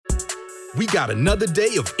We got another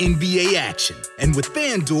day of NBA action. And with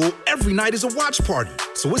FanDuel, every night is a watch party.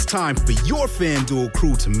 So it's time for your FanDuel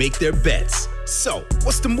crew to make their bets. So,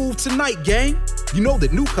 what's the move tonight, gang? You know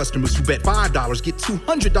that new customers who bet $5 get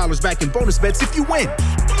 $200 back in bonus bets if you win.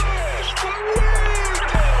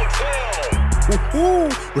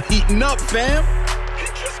 Woohoo! We're heating up, fam. You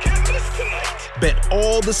just can't miss tonight. Bet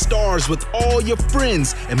all the stars with all your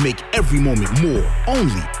friends and make every moment more.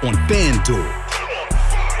 Only on FanDuel.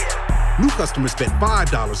 New customers bet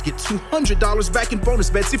 $5, get $200 back in bonus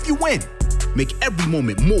bets if you win. Make every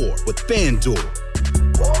moment more with FanDuel.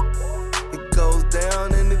 It goes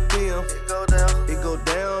down in the DM. It go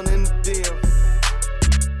down in the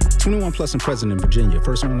DM. 21 plus and present in Virginia.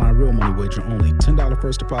 First online real money wager only. $10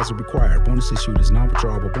 first deposit required. Bonus issued is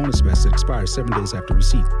non-withdrawable bonus vest that expires 7 days after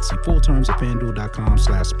receipt. See full terms at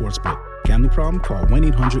FanDuel.com/sportsbook. Gambling problem? Call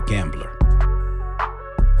 1-800-GAMBLER.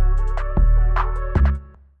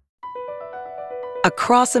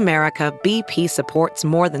 Across America, BP supports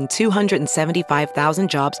more than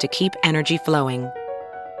 275,000 jobs to keep energy flowing.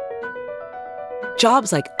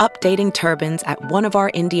 Jobs like updating turbines at one of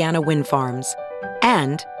our Indiana wind farms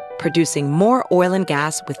and producing more oil and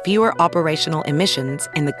gas with fewer operational emissions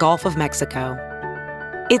in the Gulf of Mexico.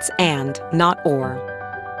 It's and, not or.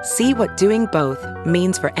 See what doing both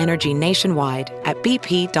means for energy nationwide at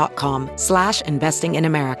bp.com/investing in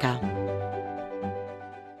America.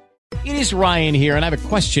 It is Ryan here, and I have a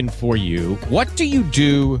question for you. What do you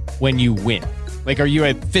do when you win? Like, are you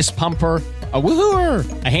a fist pumper, a woo-hooer,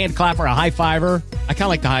 a hand clapper, a high fiver? I kind of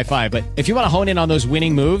like the high five, but if you want to hone in on those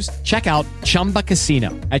winning moves, check out Chumba Casino.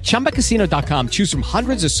 At ChumbaCasino.com, choose from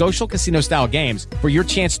hundreds of social casino-style games for your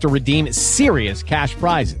chance to redeem serious cash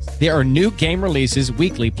prizes. There are new game releases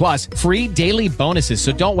weekly, plus free daily bonuses,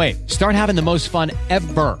 so don't wait. Start having the most fun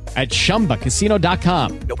ever at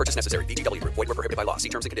ChumbaCasino.com. No purchase necessary. VGW Group. Void where prohibited by law. See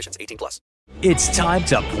terms and conditions. 18+. It's time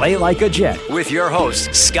to play like a Jet with your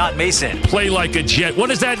host, Scott Mason. Play like a Jet. What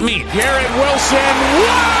does that mean? Garrett Wilson.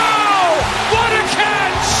 Wow! What a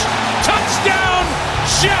catch! Touchdown,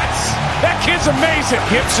 Jets! That kid's amazing.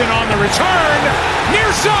 Gibson on the return.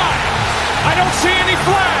 Near side. I don't see any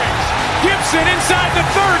flags. Gibson inside the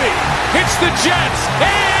 30. Hits the Jets.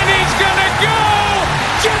 And he's going to go!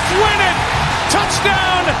 Jets win it!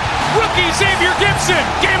 Touchdown! Rookie Xavier Gibson.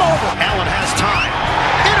 Game over. Allen has time.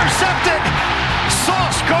 Intercepted.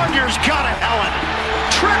 Sauce Gardner's got it. Allen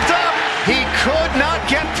tripped up. He could not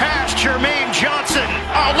get past Jermaine Johnson.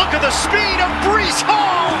 Oh, look at the speed of Breece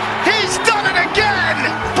Hall. He's done it again.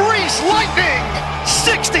 Breece Lightning.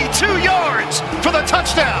 62 yards for the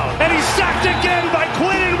touchdown. And he's sacked again by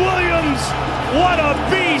Quinnen Williams. What a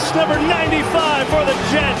beast. Number 95 for the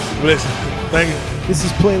Jets. Listen, thank you. This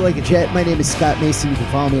is Play Like a Jet. My name is Scott Mason. You can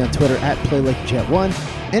follow me on Twitter at PlayLikeAJet1.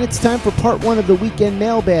 And it's time for part one of the weekend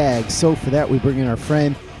mailbag. So for that, we bring in our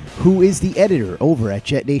friend who is the editor over at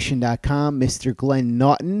JetNation.com, Mr. Glenn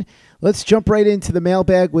Naughton. Let's jump right into the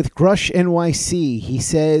mailbag with Grush NYC. He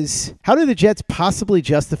says, how do the Jets possibly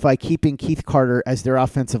justify keeping Keith Carter as their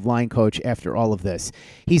offensive line coach after all of this?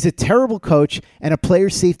 He's a terrible coach and a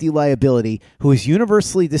player safety liability who is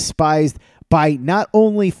universally despised by not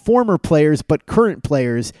only former players, but current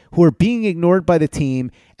players who are being ignored by the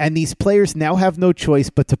team, and these players now have no choice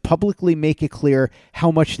but to publicly make it clear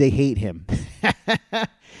how much they hate him.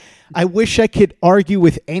 I wish I could argue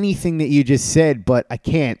with anything that you just said, but I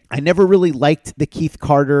can't. I never really liked the Keith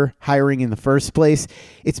Carter hiring in the first place.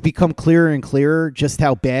 It's become clearer and clearer just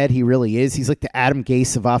how bad he really is. He's like the Adam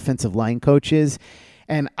Gase of offensive line coaches.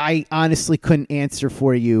 And I honestly couldn't answer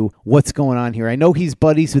for you what's going on here. I know he's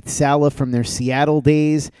buddies with Saleh from their Seattle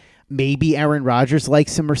days. Maybe Aaron Rodgers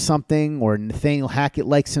likes him or something, or Nathaniel Hackett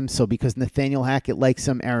likes him. So because Nathaniel Hackett likes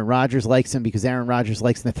him, Aaron Rodgers likes him because Aaron Rodgers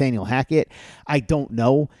likes Nathaniel Hackett. I don't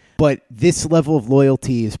know. But this level of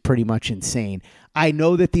loyalty is pretty much insane. I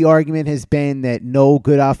know that the argument has been that no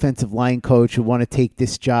good offensive line coach would want to take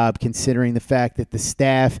this job, considering the fact that the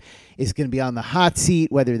staff is going to be on the hot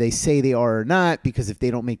seat, whether they say they are or not, because if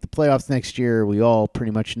they don't make the playoffs next year, we all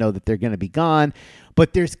pretty much know that they're going to be gone.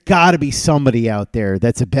 But there's got to be somebody out there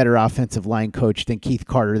that's a better offensive line coach than Keith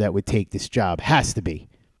Carter that would take this job. Has to be.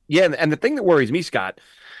 Yeah, and the thing that worries me, Scott,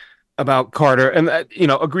 about Carter, and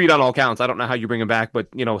agreed on all counts. I don't know how you bring him back, but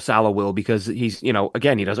Saleh will, because he's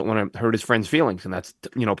again, he doesn't want to hurt his friends' feelings, and that's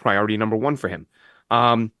priority number one for him.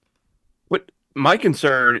 But my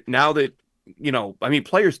concern now that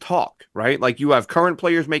players talk, right? Like, you have current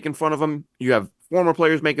players making fun of him, you have former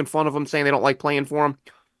players making fun of him, saying they don't like playing for him.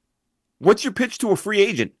 What's your pitch to a free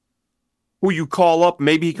agent who you call up?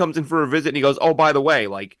 Maybe he comes in for a visit and he goes, "Oh, by the way,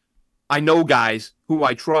 like, I know guys who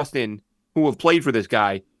I trust in who have played for this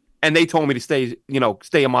guy, and they told me to stay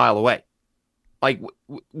a mile away." Like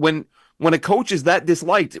when a coach is that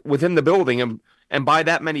disliked within the building and by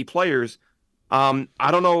that many players, I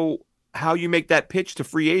don't know how you make that pitch to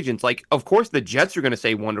free agents. Like, of course, the Jets are going to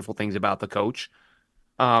say wonderful things about the coach,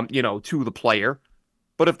 to the player.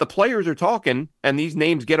 But if the players are talking and these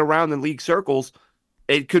names get around in league circles,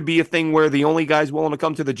 it could be a thing where the only guys willing to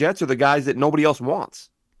come to the Jets are the guys that nobody else wants.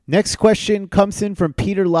 Next question comes in from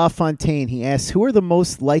Peter LaFontaine. He asks, who are the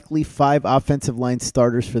most likely 5 offensive line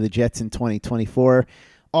starters for the Jets in 2024?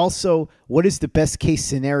 Also, what is the best case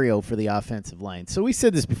scenario for the offensive line? So we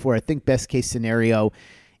said this before. I think best case scenario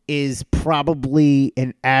is probably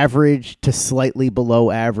an average to slightly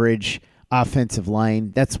below average offensive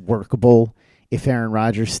line. That's workable if Aaron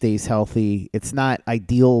Rodgers stays healthy. It's not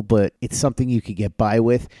ideal, but it's something you could get by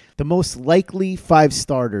with. The most likely 5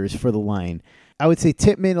 starters for the line, I would say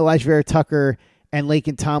Tippmann, Elijah Vera Tucker, and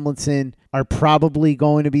Laken Tomlinson are probably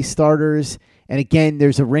going to be starters. And again,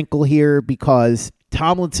 there's a wrinkle here because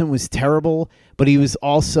Tomlinson was terrible, but he was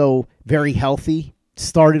also very healthy,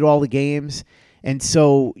 started all the games. And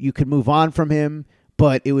so you could move on from him,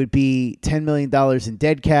 but it would be $10 million in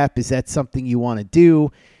dead cap. Is that something you want to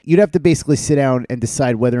do? You'd have to basically sit down and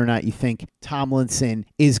decide whether or not you think Tomlinson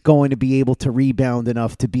is going to be able to rebound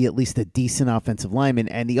enough to be at least a decent offensive lineman.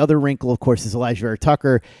 And the other wrinkle, of course, is Elijah Vera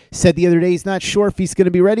Tucker said the other day he's not sure if he's going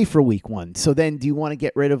to be ready for week 1. So then do you want to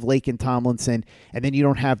get rid of Laken Tomlinson, and then you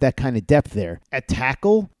don't have that kind of depth there? At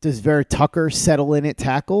tackle, does Vera Tucker settle in at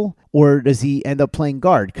tackle, or does he end up playing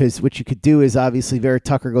guard? Because what you could do is obviously Vera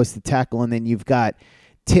Tucker goes to tackle, and then you've got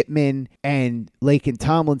Tippmann and Laken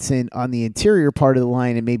Tomlinson on the interior part of the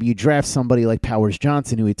line, and maybe you draft somebody like Powers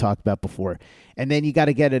Johnson, who we talked about before. And then you got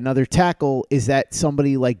to get another tackle. Is that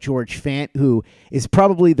somebody like George Fant, who is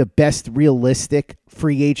probably the best realistic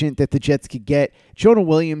free agent that the Jets could get? Jonah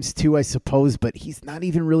Williams, too, I suppose, but he's not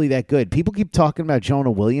even really that good. People keep talking about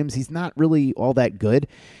Jonah Williams. He's not really all that good.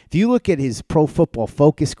 If you look at his Pro Football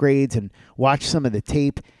Focus grades and watch some of the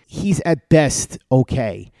tape, he's at best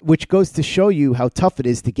okay, which goes to show you how tough it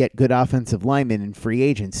is to get good offensive linemen in free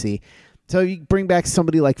agency. So you bring back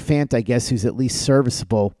somebody like Fant, I guess, who's at least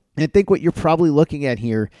serviceable. And I think what you're probably looking at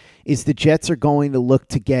here is the Jets are going to look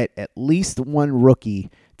to get at least one rookie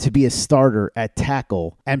to be a starter at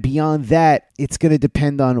tackle. And beyond that, it's going to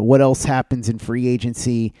depend on what else happens in free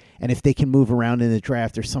agency and if they can move around in the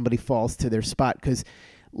draft or somebody falls to their spot. Because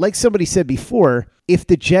like somebody said before, if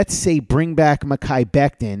the Jets say bring back Mekhi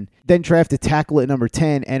Becton, then draft a tackle at number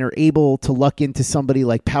 10 and are able to luck into somebody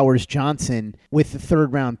like Powers Johnson with the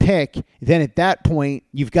 3rd round pick, then at that point,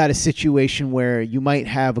 you've got a situation where you might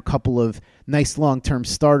have a couple of nice long-term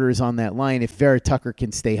starters on that line if Vera Tucker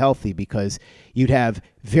can stay healthy, because you'd have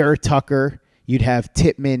Vera Tucker, you'd have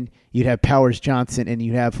Tippmann, you'd have Powers Johnson, and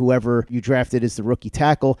you'd have whoever you drafted as the rookie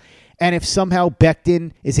tackle. And if somehow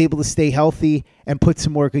Becton is able to stay healthy and put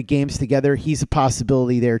some more good games together, he's a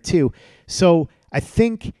possibility there too. So I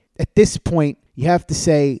think at this point, you have to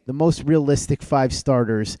say the most realistic 5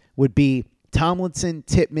 starters would be Tomlinson,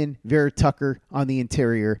 Tippmann, Vera Tucker on the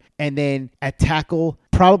interior. And then at tackle,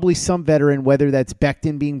 probably some veteran, whether that's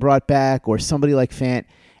Becton being brought back or somebody like Fant.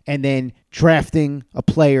 And then drafting a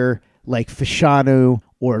player like Fashanu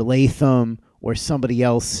or Latham or somebody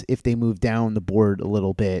else if they move down the board a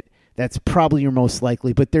little bit. That's probably your most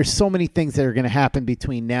likely. But there's so many things that are going to happen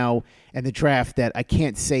between now and the draft that I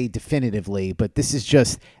can't say definitively. But this is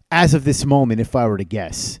just as of this moment, if I were to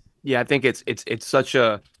guess. Yeah, I think it's such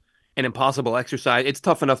an impossible exercise. It's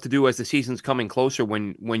tough enough to do as the season's coming closer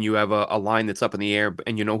when you have a line that's up in the air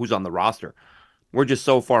and you know who's on the roster. We're just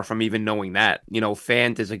so far from even knowing that.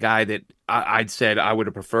 Fant is a guy that I'd said I would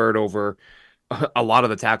have preferred over a lot of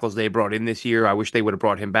the tackles they brought in this year. I wish they would have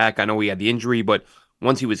brought him back. I know he had the injury, but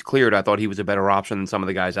once he was cleared, I thought he was a better option than some of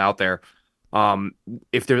the guys out there. I don't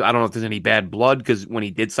know if there's any bad blood, because when he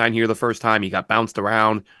did sign here the first time, he got bounced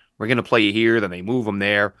around. We're going to play you here, then they move him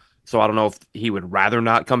there. So I don't know if he would rather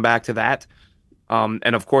not come back to that.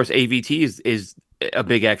 And of course, AVT is a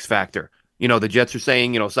big X factor. The Jets are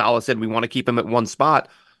saying, Saleh said we want to keep him at one spot.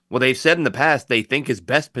 Well, they've said in the past they think his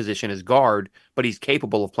best position is guard, but he's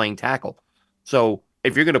capable of playing tackle. So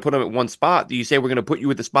if you're going to put him at one spot, do you say we're going to put you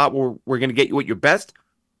at the spot where we're going to get you at your best?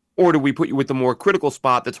 Or do we put you with the more critical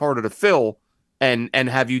spot that's harder to fill and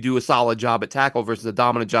have you do a solid job at tackle versus a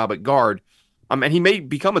dominant job at guard? And he may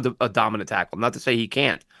become a dominant tackle, not to say he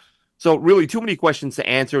can't. So really too many questions to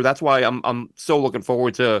answer. That's why I'm so looking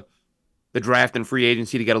forward to the draft and free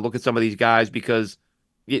agency to get a look at some of these guys, because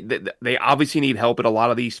they obviously need help at a lot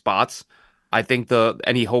of these spots. I think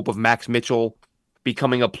any hope of Max Mitchell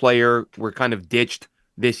becoming a player were kind of ditched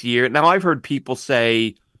this year. Now, I've heard people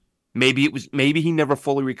say maybe he never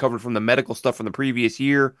fully recovered from the medical stuff from the previous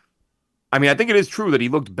year. I mean, I think it is true that he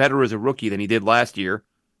looked better as a rookie than he did last year,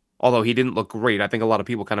 although he didn't look great. I think a lot of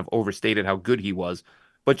people kind of overstated how good he was.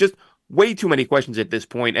 But just way too many questions at this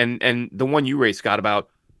point. And the one you raised, Scott, about,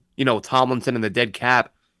 Tomlinson and the dead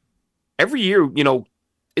cap. Every year,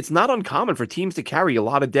 it's not uncommon for teams to carry a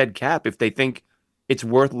lot of dead cap if they think it's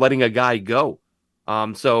worth letting a guy go.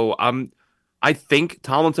 I think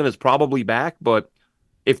Tomlinson is probably back, but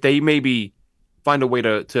if they maybe find a way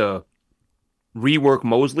to rework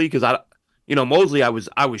Mosley, because Mosley I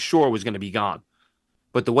was sure was going to be gone,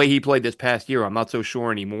 but the way he played this past year, I'm not so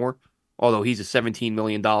sure anymore. Although he's a $17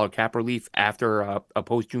 million cap relief after a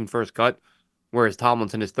post June 1st cut, whereas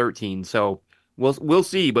Tomlinson is 13. So we'll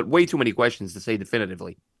see, but way too many questions to say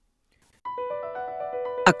definitively.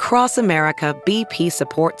 Across America, BP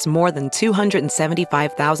supports more than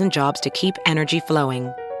 275,000 jobs to keep energy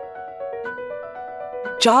flowing.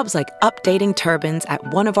 Jobs like updating turbines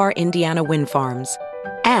at one of our Indiana wind farms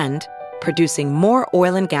and producing more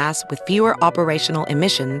oil and gas with fewer operational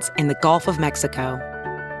emissions in the Gulf of Mexico.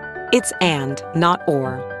 It's and, not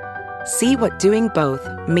or. See what doing both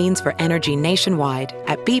means for energy nationwide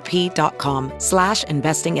at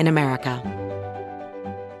bp.com/investing in America.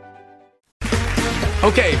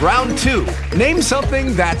 Okay, round two. Name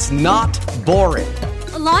something that's not boring.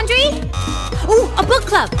 A laundry? Ooh, a book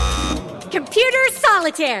club. Computer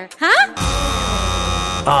solitaire, huh?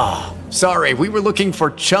 Ah, sorry, we were looking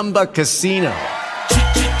for Chumba Casino.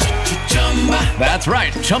 That's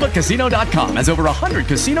right, ChumbaCasino.com has over 100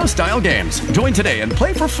 casino-style games. Join today and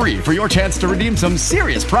play for free for your chance to redeem some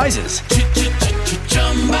serious prizes.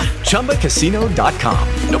 ChumbaCasino.com.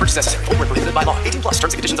 No purchase necessary. Void where prohibited by law. 18+. Terms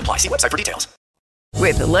and conditions apply. See website for details.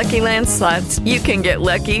 With the Lucky Land Slots, you can get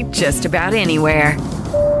lucky just about anywhere.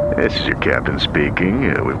 This is your captain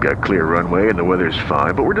speaking. We've got clear runway and the weather's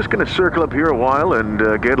fine, but we're just going to circle up here a while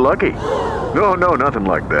and get lucky. No, nothing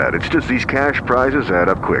like that. It's just these cash prizes add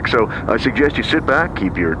up quick. So I suggest you sit back,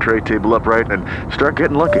 keep your tray table upright, and start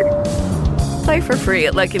getting lucky. Play for free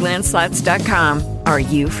at LuckyLandSlots.com. Are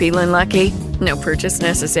you feeling lucky? No purchase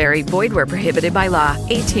necessary. Void where prohibited by law.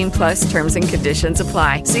 18+ terms and conditions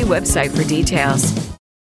apply. See website for details.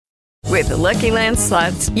 With the Lucky Land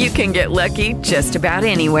Slots, you can get lucky just about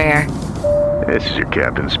anywhere. This is your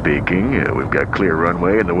captain speaking. We've got clear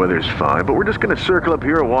runway and the weather's fine, but we're just going to circle up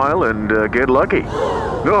here a while and get lucky.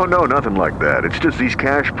 No, nothing like that. It's just these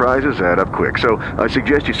cash prizes add up quick. So I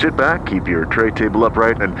suggest you sit back, keep your tray table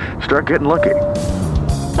upright, and start getting lucky.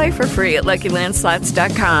 Play for free at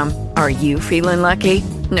LuckyLandSlots.com. Are you feeling lucky?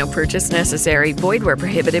 No purchase necessary. Void where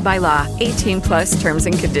prohibited by law. 18+ terms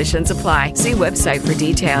and conditions apply. See website for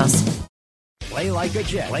details. Play like a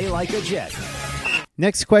Jet. Play like a Jet.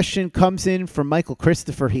 Next question comes in from Michael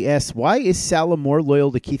Christopher. He asks, why is Saleh more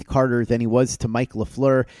loyal to Keith Carter than he was to Mike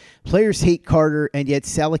LaFleur? Players hate Carter, and yet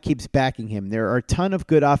Saleh keeps backing him. There are a ton of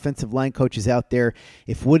good offensive line coaches out there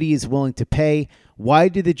if Woody is willing to pay. Why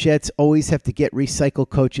do the Jets always have to get recycled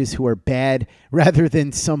coaches who are bad rather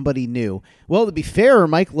than somebody new? Well, to be fair,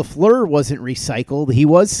 Mike LaFleur wasn't recycled. He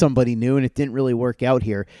was somebody new, and it didn't really work out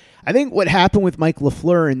here. I think what happened with Mike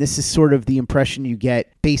LaFleur, and this is sort of the impression you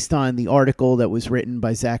get based on the article that was written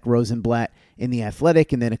by Zach Rosenblatt in The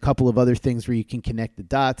Athletic, and then a couple of other things where you can connect the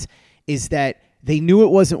dots, is that they knew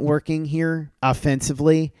it wasn't working here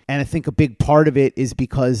offensively, and I think a big part of it is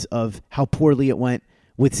because of how poorly it went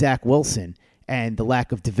with Zach Wilson and the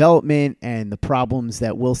lack of development and the problems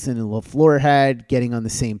that Wilson and LaFleur had getting on the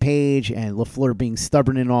same page and LaFleur being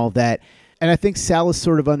stubborn and all of that. And I think Saleh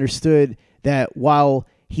sort of understood that while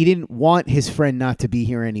he didn't want his friend not to be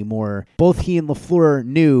here anymore, both he and LaFleur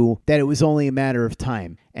knew that it was only a matter of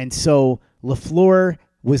time. And so LaFleur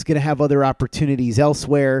was going to have other opportunities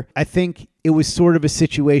elsewhere. I think it was sort of a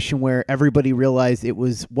situation where everybody realized it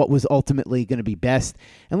was what was ultimately going to be best.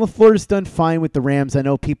 And LaFleur's done fine with the Rams. I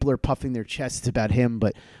know people are puffing their chests about him,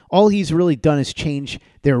 but all he's really done is change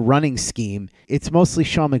their running scheme. It's mostly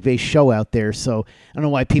Sean McVay's show out there, so I don't know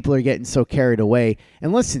why people are getting so carried away.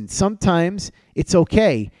 And listen, sometimes it's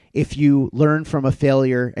okay if you learn from a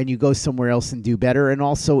failure and you go somewhere else and do better. And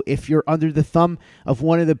also, if you're under the thumb of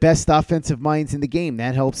one of the best offensive minds in the game,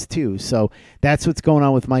 that helps too. So that's what's going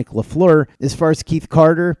on with Mike LaFleur. As far as Keith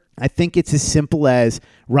Carter, I think it's as simple as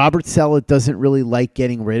Robert Saleh doesn't really like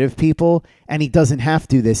getting rid of people, and he doesn't have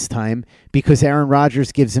to this time because Aaron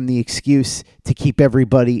Rodgers gives him the excuse to keep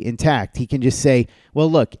everybody intact. He can just say,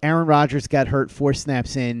 well, look, Aaron Rodgers got hurt 4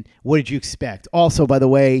 snaps in. What did you expect? Also, by the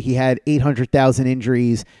way, he had 800,000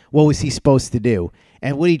 injuries. What was he supposed to do?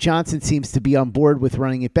 And Woody Johnson seems to be on board with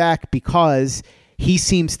running it back because he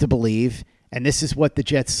seems to believe, and this is what the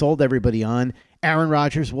Jets sold everybody on, Aaron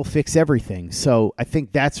Rodgers will fix everything. So I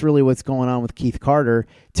think that's really what's going on with Keith Carter.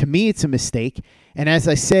 To me, it's a mistake. And as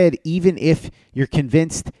I said, even if you're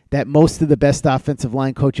convinced that most of the best offensive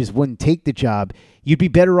line coaches wouldn't take the job, you'd be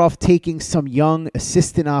better off taking some young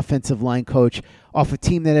assistant offensive line coach off a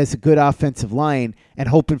team that has a good offensive line and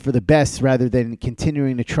hoping for the best rather than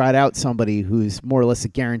continuing to trot out somebody who's more or less a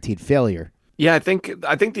guaranteed failure. Yeah, I think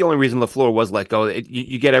the only reason LaFleur was let go,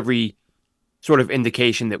 you get every sort of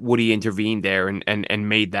indication that Woody intervened there and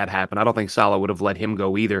made that happen. I don't think Saleh would have let him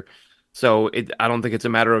go either. So I don't think it's a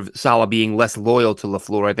matter of Saleh being less loyal to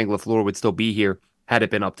LaFleur. I think LaFleur would still be here had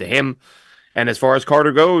it been up to him. And as far as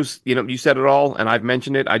Carter goes, you said it all, and I've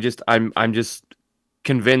mentioned it. I'm just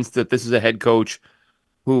convinced that this is a head coach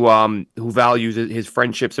who values his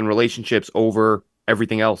friendships and relationships over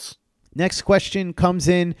everything else. Next question comes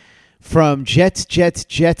in from Jets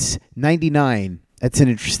 99. That's an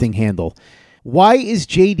interesting handle. Why is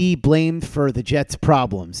JD blamed for the Jets'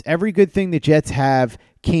 problems? Every good thing the Jets have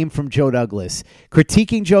came from Joe Douglas.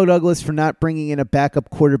 Critiquing Joe Douglas for not bringing in a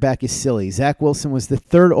backup quarterback is silly. Zach Wilson was the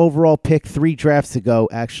 3rd overall pick 3 drafts ago.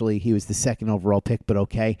 Actually, he was the 2nd overall pick, but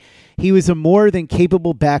okay. He was a more than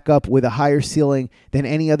capable backup with a higher ceiling than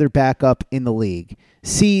any other backup in the league.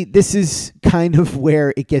 See, this is kind of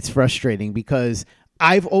where it gets frustrating because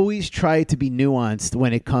I've always tried to be nuanced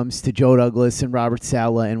when it comes to Joe Douglas and Robert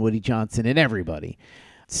Saleh and Woody Johnson and everybody.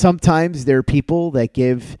 Sometimes there are people that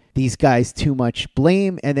give these guys too much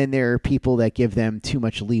blame, and then there are people that give them too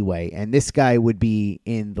much leeway. And this guy would be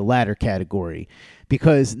in the latter category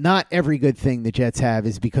because not every good thing the Jets have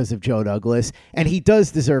is because of Joe Douglas, and he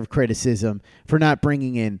does deserve criticism for not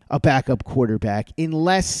bringing in a backup quarterback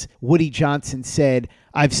unless Woody Johnson said,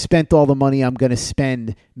 I've spent all the money I'm going to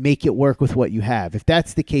spend, make it work with what you have. If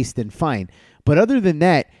that's the case, then fine. But other than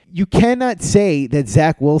that, you cannot say that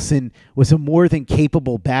Zach Wilson was a more than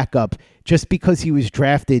capable backup just because he was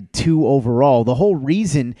drafted 2 overall. The whole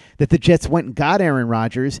reason that the Jets went and got Aaron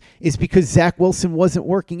Rodgers is because Zach Wilson wasn't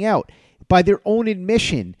working out. By their own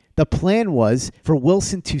admission, the plan was for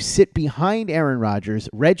Wilson to sit behind Aaron Rodgers,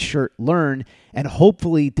 redshirt, learn, and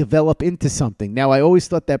hopefully develop into something. Now, I always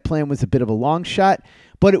thought that plan was a bit of a long shot,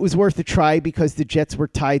 but it was worth a try because the Jets were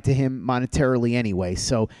tied to him monetarily anyway.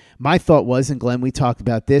 So my thought was, and Glenn, we talked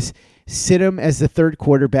about this, sit him as the 3rd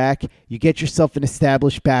quarterback. You get yourself an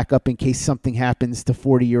established backup in case something happens to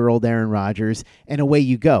 40-year-old Aaron Rodgers, and away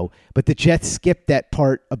you go. But the Jets skipped that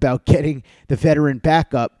part about getting the veteran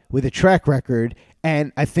backup with a track record,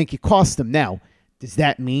 and I think it cost them. Now, does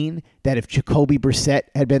that mean that if Jacoby Brissett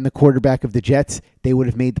had been the quarterback of the Jets, they would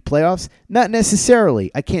have made the playoffs? Not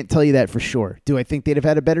necessarily. I can't tell you that for sure. Do I think they'd have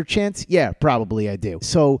had a better chance? Yeah, probably I do.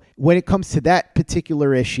 So when it comes to that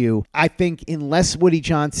particular issue, I think unless Woody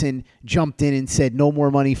Johnson jumped in and said no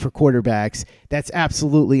more money for quarterbacks, that's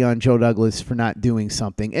absolutely on Joe Douglas for not doing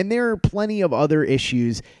something. And there are plenty of other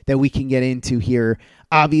issues that we can get into here.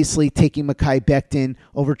 Obviously, taking Mekhi Becton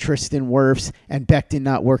over Tristan Wirfs and Becton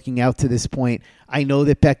not working out to this point. I know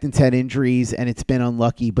that Becton's had injuries and it's been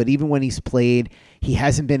unlucky, but even when he's played, he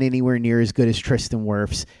hasn't been anywhere near as good as Tristan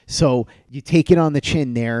Wirfs. So you take it on the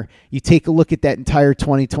chin there. You take a look at that entire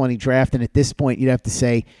 2020 draft, and at this point, you'd have to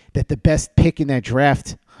say that the best pick in that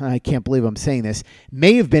draft, I can't believe I'm saying this,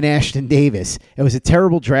 may have been Ashton Davis. It was a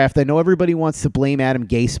terrible draft. I know everybody wants to blame Adam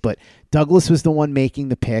Gase, but Douglas was the one making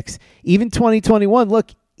the picks. Even 2021,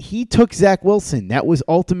 look, he took Zach Wilson. That was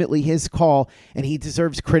ultimately his call, and he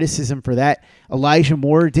deserves criticism for that. Elijah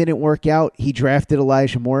Moore didn't work out. He drafted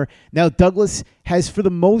Elijah Moore. Now, Douglas has, for the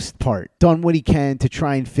most part, done what he can to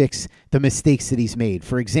try and fix the mistakes that he's made.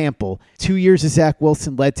 For example, 2 years of Zach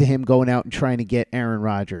Wilson led to him going out and trying to get Aaron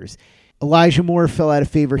Rodgers. Elijah Moore fell out of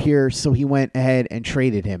favor here, so he went ahead and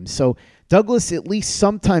traded him. So Douglas at least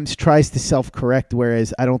sometimes tries to self-correct,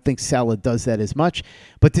 whereas I don't think Saleh does that as much.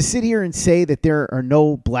 But to sit here and say that there are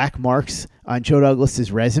no black marks on Joe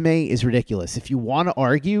Douglas's resume is ridiculous. If you want to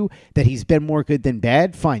argue that he's been more good than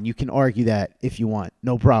bad, fine, you can argue that if you want,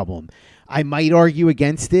 no problem. I might argue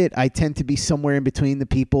against it. I tend to be somewhere in between the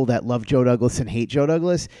people that love Joe Douglas and hate Joe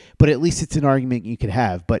Douglas, but at least it's an argument you could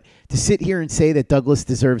have. But to sit here and say that Douglas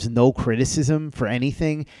deserves no criticism for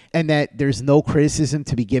anything and that there's no criticism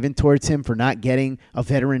to be given towards him for not getting a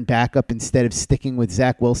veteran backup instead of sticking with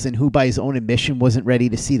Zach Wilson, who by his own admission wasn't ready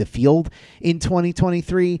to see the field in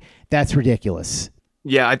 2023, that's ridiculous.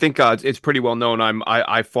 Yeah, I think it's pretty well known.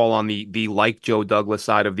 I fall on the like Joe Douglas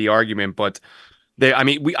side of the argument, but I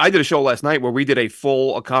did a show last night where we did a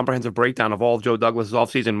comprehensive breakdown of all of Joe Douglas's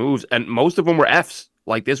offseason moves, and most of them were Fs.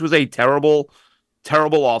 Like, this was a terrible,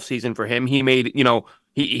 terrible offseason for him. He made,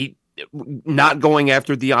 not going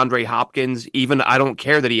after DeAndre Hopkins, even I don't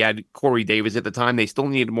care that he had Corey Davis at the time. They still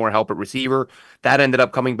needed more help at receiver. That ended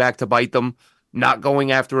up coming back to bite them. Not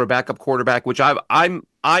going after a backup quarterback, which I'm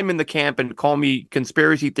in the camp, and call me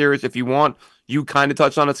conspiracy theorist if you want. You kind of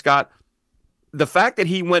touched on it, Scott. The fact that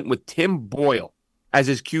he went with Tim Boyle as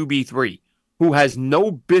his QB3, who has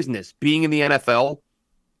no business being in the NFL,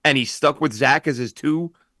 and he stuck with Zach as his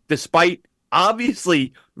 2, despite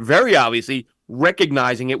obviously, very obviously,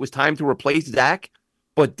 recognizing it was time to replace Zach,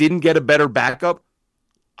 but didn't get a better backup.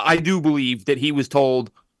 I do believe that he was told,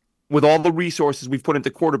 with all the resources we've put into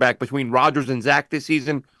quarterback between Rodgers and Zach this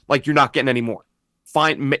season, like, you're not getting any more.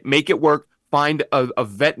 Make it work. Find a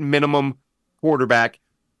vet minimum quarterback,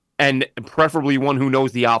 and preferably one who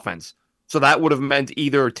knows the offense. So that would have meant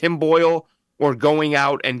either Tim Boyle or going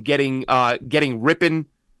out and getting Rippin,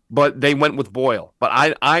 but they went with Boyle.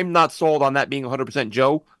 But I'm not sold on that being 100%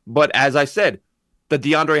 Joe. But as I said, the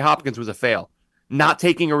DeAndre Hopkins was a fail. Not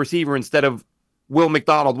taking a receiver instead of Will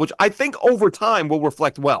McDonald, which I think over time will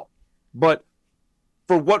reflect well. But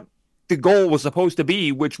for what the goal was supposed to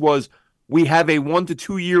be, which was we have a 1 to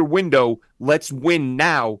 2 year window, let's win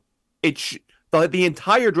now. The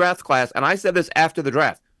entire draft class, and I said this after the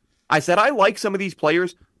draft, I said I like some of these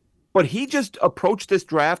players, but he just approached this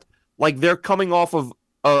draft like they're coming off of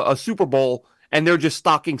a Super Bowl and they're just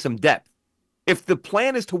stocking some depth. If the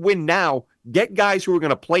plan is to win now, get guys who are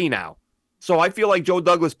going to play now. So I feel like Joe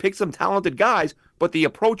Douglas picked some talented guys, but the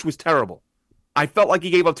approach was terrible. I felt like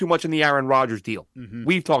he gave up too much in the Aaron Rodgers deal. Mm-hmm.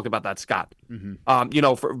 We've talked about that, Scott.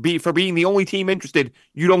 Mm-hmm. For being the only team interested,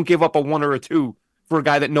 you don't give up a 1 or a 2 for a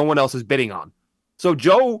guy that no one else is bidding on. So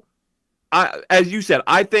Joe, as you said,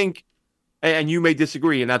 I think, and you may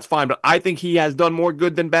disagree, and that's fine, but I think he has done more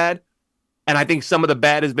good than bad. And I think some of the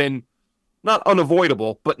bad has been not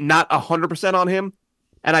unavoidable, but not 100% on him.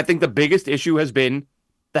 And I think the biggest issue has been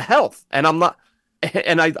the health. And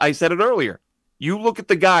I said it earlier. You look at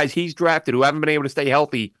the guys he's drafted who haven't been able to stay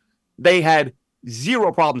healthy. They had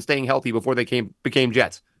zero problem staying healthy before they became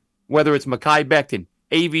Jets. Whether it's Mekhi Becton,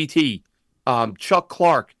 AVT, Chuck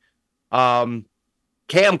Clark,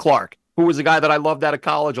 Cam Clark, who was a guy that I loved out of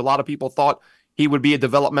college. A lot of people thought he would be a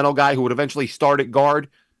developmental guy who would eventually start at guard.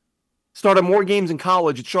 Started more games in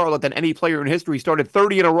college at Charlotte than any player in history. Started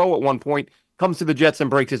 30 in a row at one point, comes to the Jets and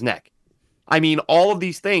breaks his neck. I mean, all of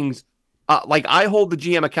these things, I hold the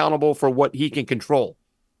GM accountable for what he can control.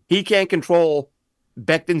 He can't control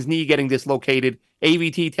Becton's knee getting dislocated,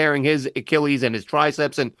 AVT tearing his Achilles and his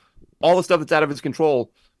triceps, and all the stuff that's out of his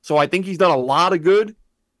control. So I think he's done a lot of good,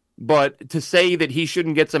 but to say that he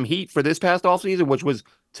shouldn't get some heat for this past offseason, which was,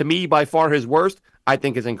 to me, by far his worst, I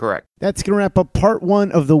think is incorrect. That's going to wrap up part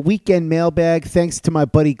 1 of the weekend mailbag. Thanks to my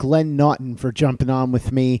buddy Glenn Naughton for jumping on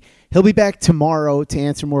with me. He'll be back tomorrow to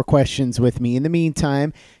answer more questions with me. In the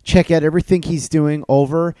meantime, check out everything he's doing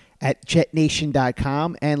over at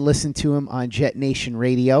JetNation.com and listen to him on Jet Nation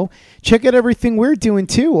Radio. Check out everything we're doing,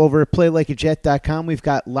 too, over at PlayLikeAJet.com. We've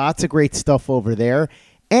got lots of great stuff over there.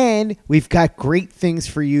 And we've got great things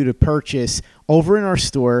for you to purchase over in our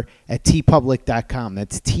store at tpublic.com.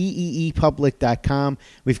 That's teepublic.com.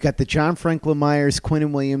 We've got the John Franklin Myers,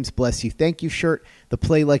 Quinnen Williams, Bless You, Thank You shirt, the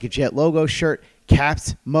Play Like a Jet logo shirt,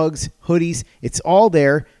 caps, mugs, hoodies. It's all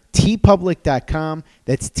there. teepublic.com.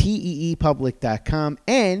 That's teepublic.com.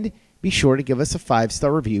 And be sure to give us a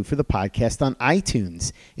 5-star review for the podcast on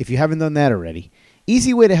iTunes if you haven't done that already.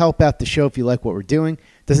 Easy way to help out the show if you like what we're doing.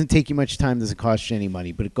 Doesn't take you much time, doesn't cost you any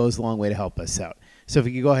money, but it goes a long way to help us out. So if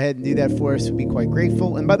you could go ahead and do that for us, we'd be quite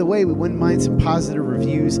grateful. And by the way, we wouldn't mind some positive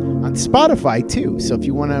reviews on Spotify too. So if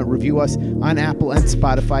you want to review us on Apple and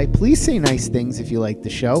Spotify, please say nice things if you like the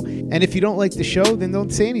show. And if you don't like the show, then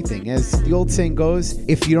don't say anything. As the old saying goes,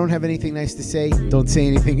 if you don't have anything nice to say, don't say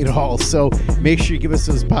anything at all. So make sure you give us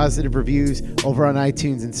those positive reviews over on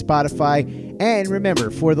iTunes and Spotify. And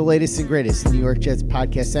remember, for the latest and greatest in New York Jets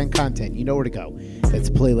podcasts and content, you know where to go. That's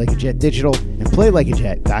Play Like a Jet Digital and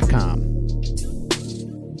PlayLikeAJet.com.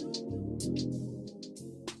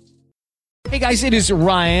 Hey guys, it is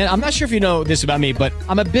Ryan. I'm not sure if you know this about me, but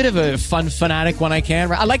I'm a bit of a fun fanatic when I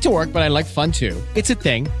can. I like to work, but I like fun too. It's a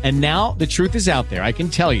thing. And now the truth is out there. I can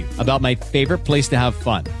tell you about my favorite place to have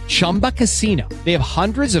fun. Chumba Casino. They have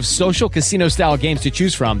hundreds of social casino style games to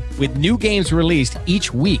choose from with new games released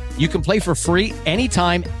each week. You can play for free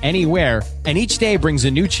anytime, anywhere. And each day brings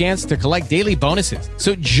a new chance to collect daily bonuses.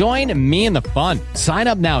 So join me in the fun. Sign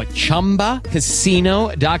up now at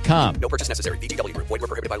ChumbaCasino.com. No purchase necessary. VGW. Void where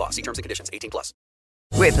prohibited by law. See terms and conditions. 18+.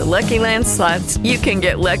 With the Lucky Land Slots, you can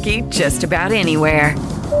get lucky just about anywhere.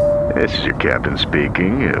 This is your captain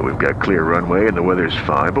speaking. We've got clear runway and the weather's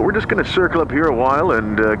fine, but we're just going to circle up here a while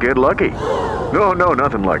and get lucky. No,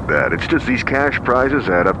 nothing like that. It's just these cash prizes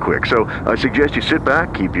add up quick. So I suggest you sit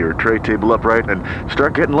back, keep your tray table upright, and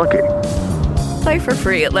start getting lucky. Play for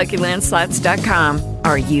free at LuckyLandSlots.com.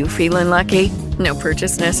 Are you feeling lucky? No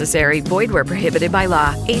purchase necessary. Void where prohibited by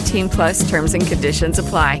law. 18 plus terms and conditions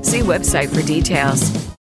apply. See website for details.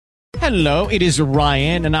 Hello, it is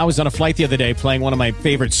Ryan, and I was on a flight the other day playing one of my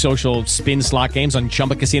favorite social spin slot games on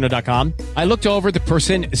ChumbaCasino.com. I looked over at the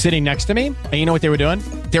person sitting next to me, and you know what they were doing?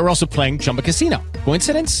 They were also playing Chumba Casino.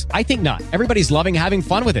 Coincidence? I think not. Everybody's loving having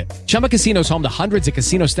fun with it. Chumba Casino is home to hundreds of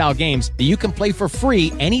casino-style games that you can play for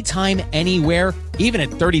free anytime, anywhere, even at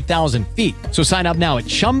 30,000 feet. So sign up now at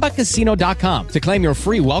ChumbaCasino.com to claim your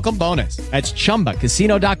free welcome bonus. That's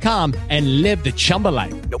ChumbaCasino.com and live the Chumba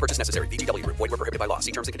life. No purchase necessary. VGW. Void where prohibited by law.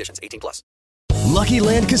 See terms and conditions. 18 plus. Lucky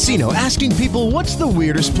Land Casino, asking people, what's the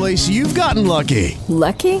weirdest place you've gotten lucky?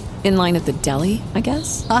 Lucky? In line at the deli, I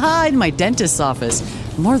guess? Aha, in my dentist's office.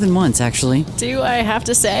 More than once, actually. Do I have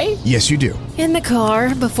to say? Yes, you do. In the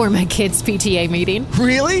car before my kids' PTA meeting.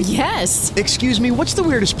 Really? Yes. Excuse me, what's the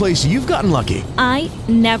weirdest place you've gotten lucky? I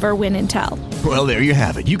never win and tell. Well, there you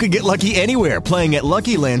have it. You can get lucky anywhere, playing at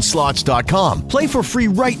LuckyLandSlots.com. Play for free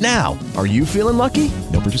right now. Are you feeling lucky?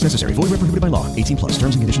 No purchase necessary. Void where prohibited by law. 18 plus.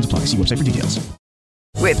 Terms and conditions apply. See website for details.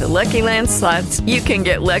 With the Lucky Land Slots, you can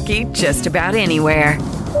get lucky just about anywhere.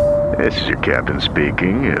 This is your captain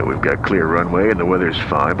speaking. We've got clear runway and the weather's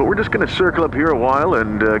fine, but we're just going to circle up here a while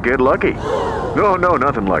and get lucky. No,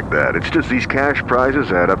 nothing like that. It's just these cash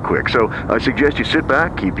prizes add up quick. So I suggest you sit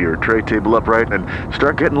back, keep your tray table upright, and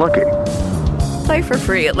start getting lucky. Play for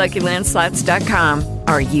free at LuckyLandSlots.com.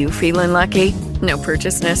 Are you feeling lucky? No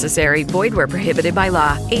purchase necessary. Void where prohibited by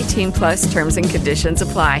law. 18 plus terms and conditions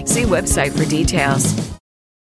apply. See website for details.